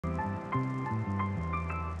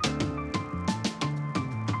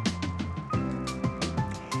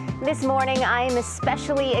This morning, I am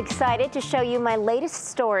especially excited to show you my latest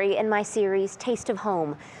story in my series, Taste of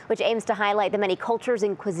Home, which aims to highlight the many cultures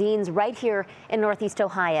and cuisines right here in Northeast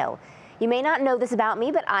Ohio. You may not know this about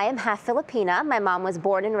me, but I am half Filipina. My mom was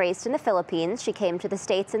born and raised in the Philippines. She came to the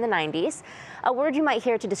States in the 90s. A word you might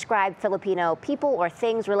hear to describe Filipino people or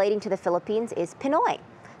things relating to the Philippines is Pinoy.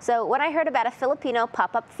 So when I heard about a Filipino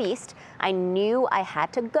pop-up feast, I knew I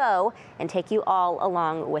had to go and take you all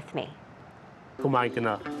along with me. Kumain ka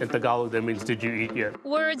na. In Tagalog, that means did you eat yet?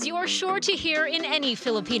 Words you're sure to hear in any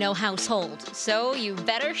Filipino household, so you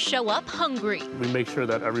better show up hungry. We make sure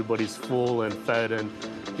that everybody's full and fed, and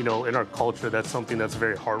you know, in our culture, that's something that's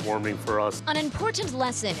very heartwarming for us. An important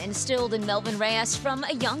lesson instilled in Melvin Reyes from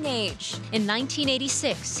a young age. In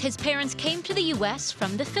 1986, his parents came to the U.S.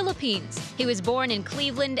 from the Philippines. He was born in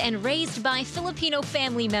Cleveland and raised by Filipino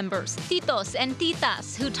family members, titos and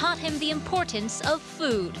titas, who taught him the importance of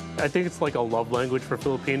food. I think it's like a love language for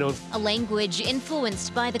Filipinos. A language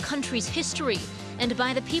influenced by the country's history and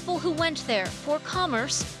by the people who went there for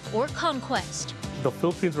commerce or conquest. The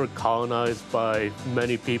Philippines were colonized by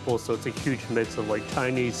many people, so it's a huge mix of like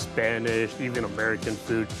Chinese, Spanish, even American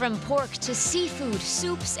food. From pork to seafood,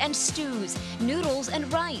 soups and stews, noodles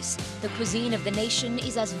and rice, the cuisine of the nation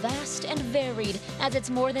is as vast and varied as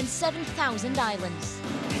its more than 7,000 islands.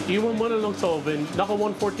 Iwan mo na lang sa oven, naka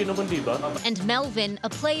 140 naman, diba? And Melvin, a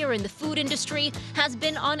player in the food industry, has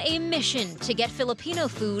been on a mission to get Filipino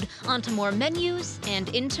food onto more menus and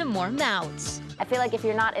into more mouths. I feel like if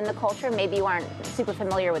you're not in the culture, maybe you aren't super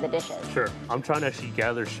familiar with the dishes. Sure. I'm trying to actually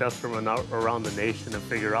gather chefs from around the nation and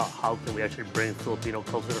figure out how can we actually bring Filipino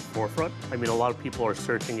culture to the forefront. I mean, a lot of people are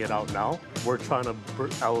searching it out now. We're trying to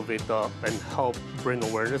elevate and help bring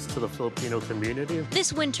awareness to the Filipino community.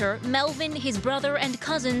 This winter, Melvin, his brother, and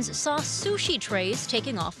cousins saw sushi trays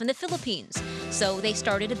taking off in the Philippines. So they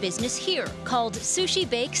started a business here called Sushi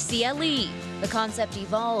Bake CLE. The concept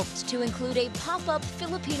evolved to include a pop-up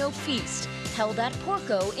Filipino feast held at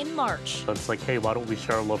Porco in March. It's like, hey, why don't we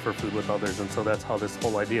share our love for food with others? And so that's how this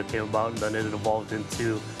whole idea came about, and then it evolved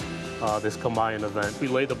into this Kumain event. We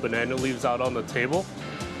lay the banana leaves out on the table,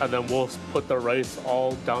 and then we'll put the rice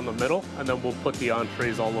all down the middle, and then we'll put the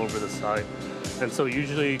entrees all over the side. And so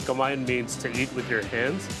usually Kumain means to eat with your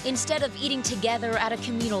hands. Instead of eating together at a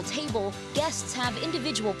communal table, guests have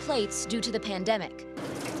individual plates due to the pandemic.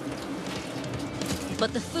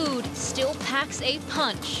 But the food still packs a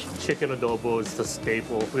punch. Chicken adobo is the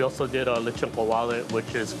staple. We also did a lechon kawale,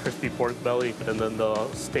 which is crispy pork belly, and then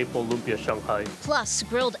the staple lumpia Shanghai. Plus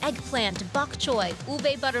grilled eggplant, bok choy,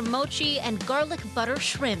 ube butter mochi, and garlic butter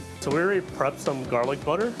shrimp. So we already prepped some garlic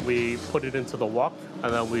butter. We put it into the wok,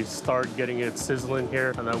 and then we start getting it sizzling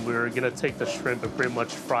here, and then we're gonna take the shrimp and pretty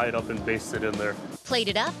much fry it up and baste it in there.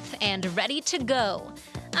 Plated up and ready to go.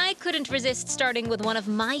 I couldn't resist starting with one of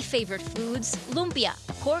my favorite foods, lumpia,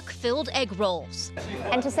 pork-filled egg rolls.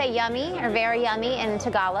 And to say yummy or very yummy in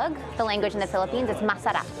Tagalog, the language in the Philippines, it's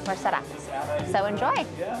masarap or sarap. So enjoy.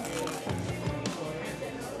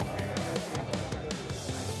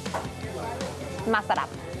 Masarap.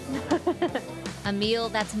 A meal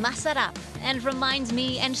that's masarap and reminds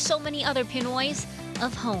me and so many other Pinoys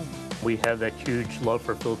of home. We have that huge love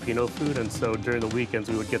for Filipino food, and so during the weekends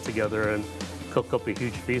we would get together and cook up a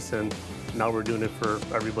huge feast, and now we're doing it for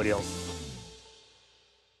everybody else.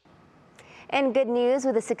 And good news,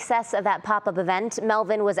 with the success of that pop-up event,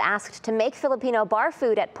 Melvin was asked to make Filipino bar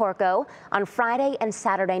food at Porco on Friday and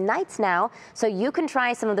Saturday nights now, so you can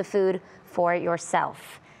try some of the food for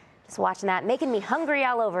yourself. Just watching that, making me hungry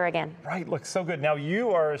all over again. Right, looks so good. Now,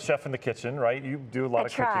 you are a chef in the kitchen, right? You do a lot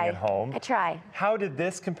of cooking at home. I try. How did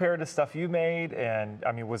this compare to stuff you made? And,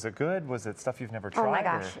 I mean, was it good? Was it stuff you've never tried? Oh my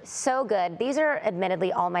gosh, so good. These are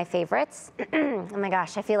admittedly all my favorites. Oh my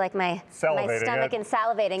gosh, I feel like my stomach and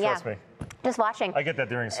salivating. Trust me. Just watching. I get that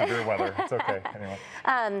during severe weather. It's okay.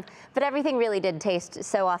 Anyway. But everything really did taste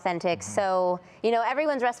so authentic. So, you know,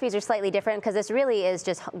 everyone's recipes are slightly different because this really is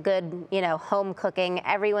just good, you know, home cooking.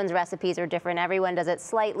 Everyone's recipes are different. Everyone does it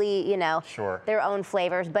slightly, you know, their own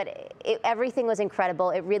flavors. But everything was incredible.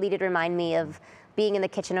 It really did remind me of being in the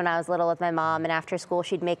kitchen when I was little with my mom, and after school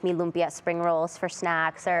she'd make me lumpia spring rolls for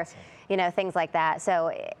snacks or, you know, things like that.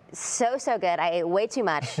 So good. I ate way too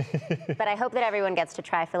much, but I hope that everyone gets to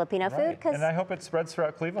try Filipino food. And I hope it spreads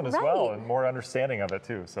throughout Cleveland as well, and more understanding of it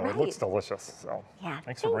too. So it looks delicious. So yeah,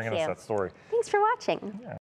 thanks for bringing us that story. Thanks for watching. Yeah.